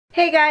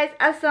Hey guys,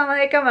 assalamu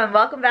alaikum and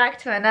welcome back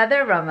to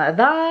another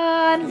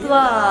Ramadan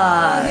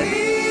vlog.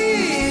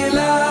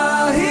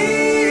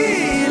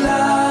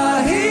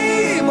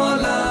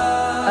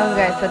 Oh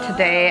guys, so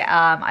today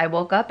I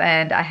woke up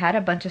and I had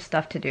a bunch of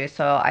stuff to do,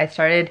 so I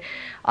started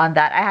on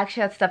that. I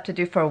actually had stuff to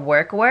do for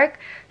work,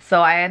 so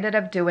I ended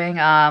up doing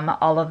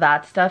all of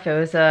that stuff. It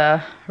was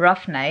a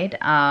rough night.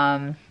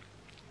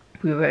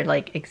 We were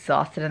like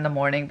exhausted in the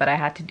morning, but I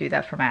had to do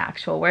that for my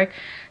actual work.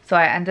 So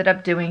I ended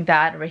up doing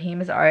that.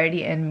 Raheem is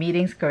already in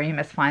meetings. Kareem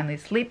is finally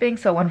sleeping.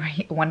 So when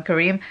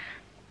Kareem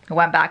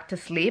went back to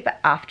sleep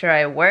after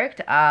I worked,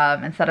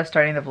 instead of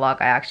starting the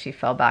vlog, I actually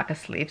fell back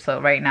asleep. So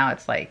right now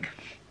it's like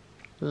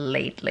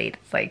late.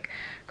 It's like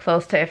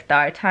close to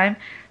iftar time.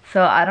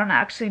 So I don't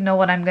actually know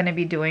what I'm gonna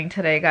be doing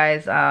today,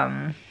 guys.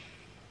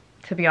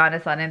 To be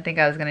honest, I didn't think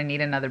I was gonna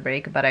need another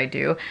break, but I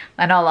do.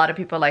 I know a lot of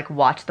people like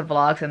watch the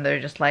vlogs and they're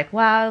just like,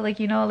 wow, like,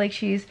 you know, like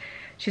she's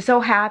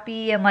so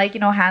happy and like, you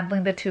know,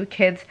 handling the two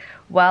kids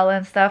well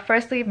and stuff.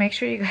 Firstly, make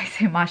sure you guys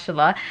say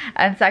mashallah.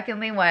 And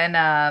secondly, when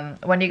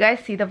you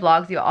guys see the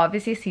vlogs, you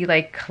obviously see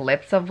like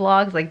clips of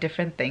vlogs, like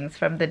different things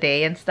from the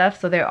day and stuff.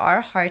 So there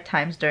are hard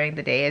times during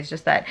the day. It's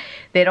just that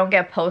they don't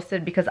get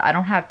posted because I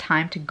don't have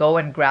time to go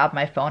and grab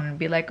my phone and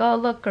be like, oh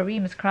look,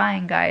 Kareem is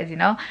crying, guys, you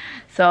know.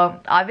 So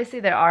obviously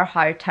there are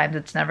hard times.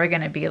 It's never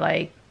gonna be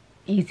like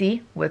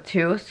easy with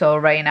two. So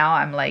right now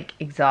I'm like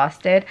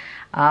exhausted.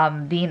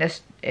 Dean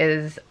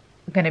is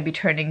gonna be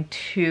turning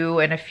 2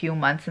 in a few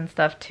months and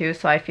stuff too,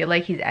 so I feel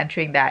like he's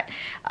entering that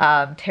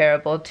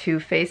terrible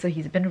 2 phase. So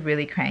he's been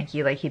really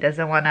cranky, like he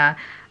doesn't want to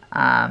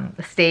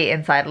stay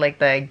inside like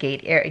the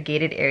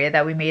gated area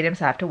that we made him,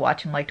 so I have to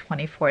watch him like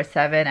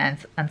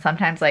 24/7. And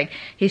sometimes like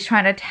he's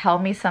trying to tell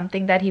me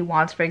something that he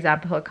wants. For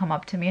example, he'll come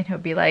up to me and he'll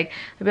be like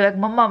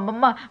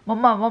mama,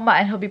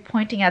 and he'll be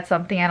pointing at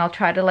something, and I'll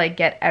try to like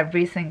get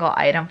every single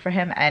item for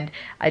him, and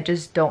I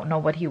just don't know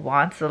what he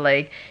wants. So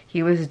like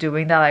he was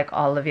doing that like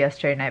all of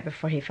yesterday night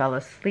before he fell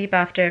asleep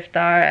after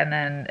iftar, and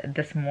then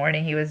this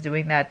morning he was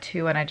doing that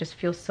too. And I just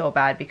feel so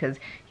bad because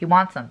he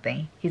wants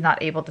something, he's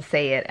not able to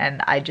say it,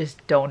 and I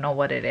just don't know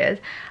what it is.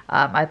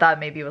 I thought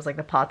maybe it was like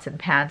the pots and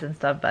pans and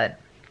stuff, but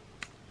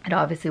it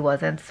obviously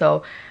wasn't.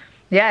 So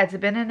yeah, it's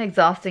been an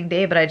exhausting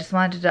day, but I just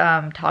wanted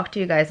to talk to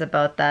you guys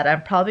about that.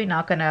 I'm probably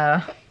not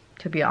gonna,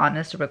 to be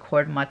honest,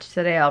 record much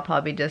today. I'll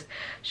probably just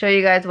show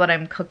you guys what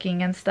I'm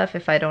cooking and stuff.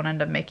 If I don't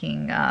end up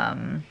making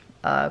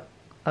a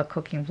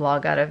cooking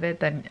vlog out of it,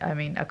 then I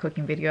mean a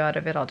cooking video out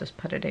of it, I'll just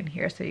put it in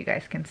here so you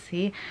guys can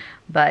see.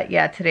 But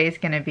yeah, today's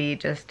gonna be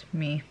just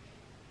me,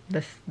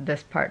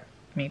 this part,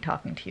 me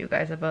talking to you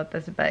guys about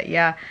this. But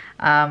yeah,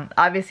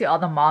 obviously all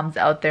the moms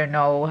out there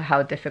know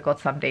how difficult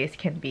some days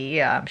can be.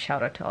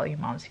 Shout out to all you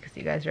moms because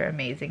you guys are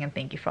amazing, and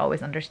thank you for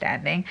always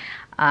understanding.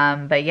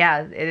 But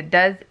yeah,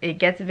 it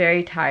gets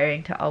very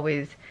tiring to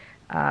always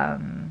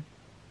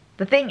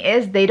the thing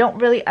is, they don't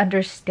really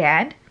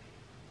understand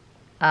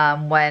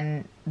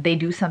when they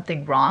do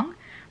something wrong,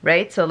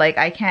 right? So like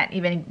I can't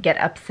even get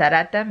upset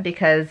at them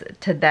because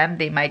to them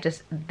they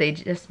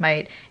just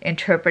might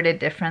interpret it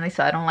differently.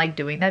 So I don't like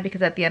doing that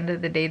because at the end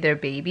of the day they're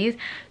babies,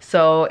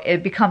 so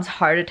it becomes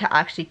harder to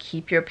actually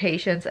keep your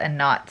patience and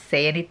not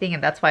say anything.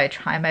 And that's why I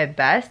try my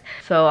best.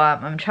 So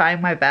I'm trying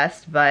my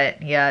best,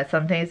 but yeah,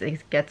 sometimes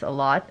it gets a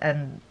lot,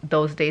 and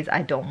those days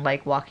I don't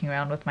like walking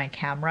around with my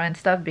camera and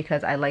stuff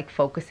because I like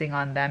focusing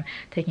on them,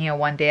 taking it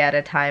one day at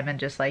a time, and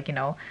just like, you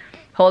know,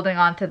 holding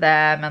on to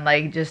them and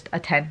like just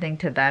attending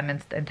to them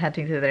and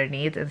attending to their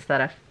needs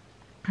instead of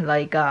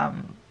like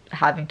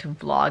having to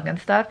vlog and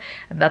stuff.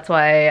 And that's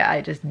why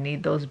I just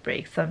need those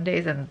breaks some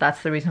days, and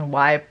that's the reason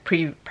why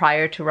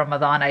prior to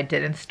Ramadan I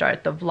didn't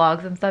start the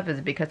vlogs and stuff,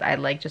 is because I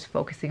like just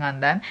focusing on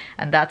them,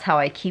 and that's how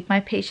I keep my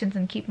patience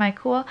and keep my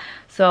cool.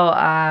 So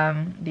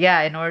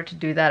yeah, in order to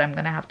do that, I'm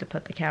gonna have to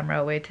put the camera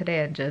away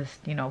today and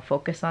just, you know,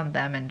 focus on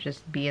them and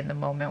just be in the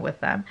moment with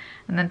them.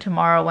 And then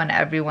tomorrow, when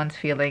everyone's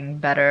feeling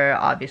better,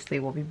 obviously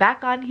we'll be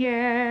back on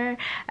here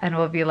and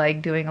we'll be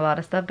like doing a lot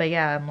of stuff. But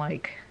yeah, I'm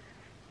like,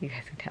 you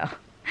guys can tell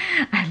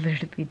I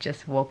literally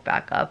just woke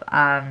back up.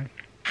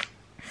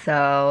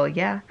 So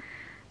yeah,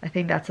 I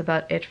think that's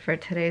about it for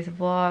today's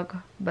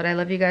vlog. But I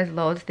love you guys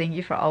loads. Thank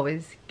you for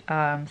always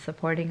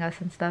supporting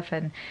us and stuff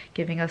and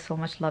giving us so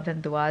much love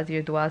and duas.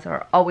 Your duas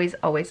are always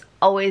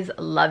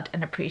loved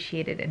and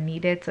appreciated and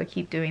needed, so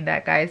keep doing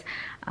that, guys.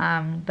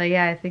 But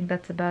yeah, I think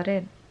that's about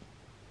it.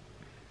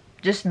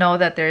 Just know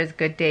that there's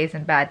good days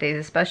and bad days,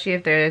 especially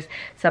if there's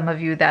some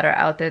of you that are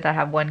out there that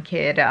have one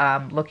kid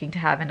looking to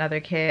have another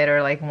kid,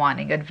 or like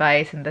wanting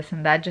advice and this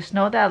and that. Just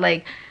know that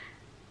like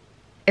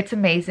it's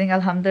amazing,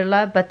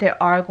 alhamdulillah, but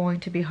there are going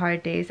to be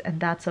hard days, and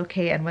that's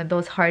okay. And when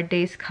those hard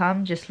days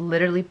come, just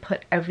literally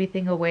put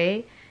everything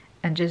away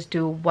and just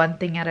do one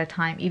thing at a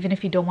time. Even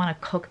if you don't want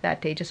to cook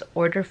that day, just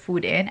order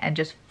food in and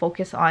just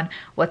focus on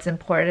what's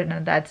important,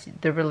 and that's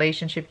the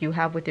relationship you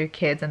have with your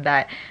kids and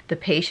that the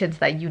patience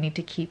that you need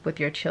to keep with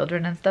your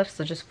children and stuff.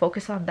 So just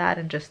focus on that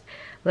and just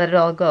let it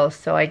all go.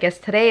 So I guess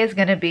today is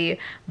gonna be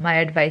my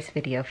advice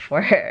video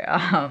for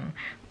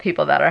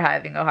people that are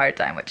having a hard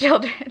time with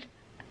children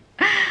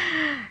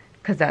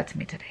because that's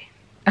me today.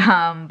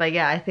 But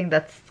yeah, I think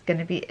that's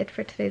gonna be it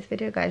for today's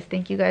video, guys.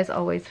 Thank you guys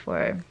always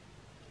for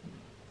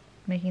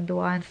making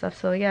dua and stuff.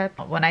 So yeah,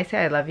 when I say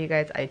I love you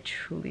guys, I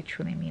truly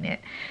mean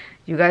it.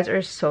 You guys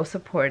are so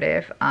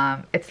supportive.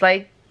 It's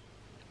like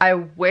I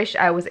wish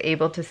I was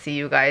able to see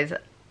you guys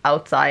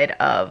outside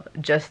of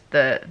just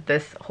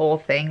this whole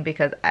thing,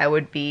 because I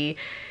would be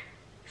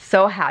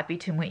so happy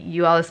to meet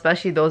you all,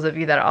 especially those of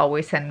you that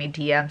always send me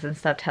DMs and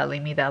stuff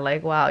telling me that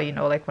like, wow, you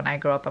know, like when I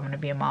grow up I'm gonna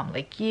be a mom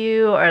like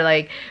you, or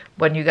like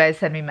when you guys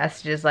send me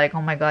messages like,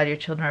 oh my god, your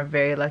children are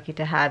very lucky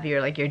to have you,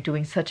 or like you're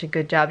doing such a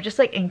good job, just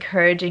like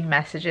encouraging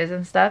messages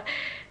and stuff.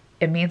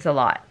 It means a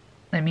lot.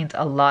 It means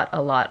a lot.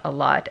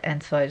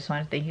 And so I just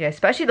want to thank you guys,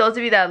 especially those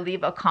of you that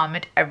leave a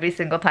comment every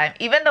single time,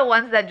 even the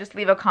ones that just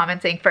leave a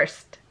comment saying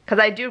first, because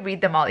I do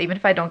read them all. Even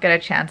if I don't get a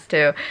chance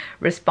to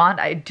respond,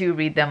 I do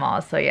read them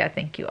all. So yeah,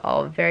 thank you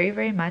all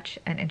very much,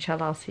 and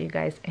inshallah I'll see you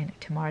guys in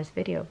tomorrow's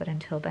video. But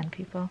until then,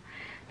 people,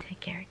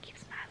 take care, keep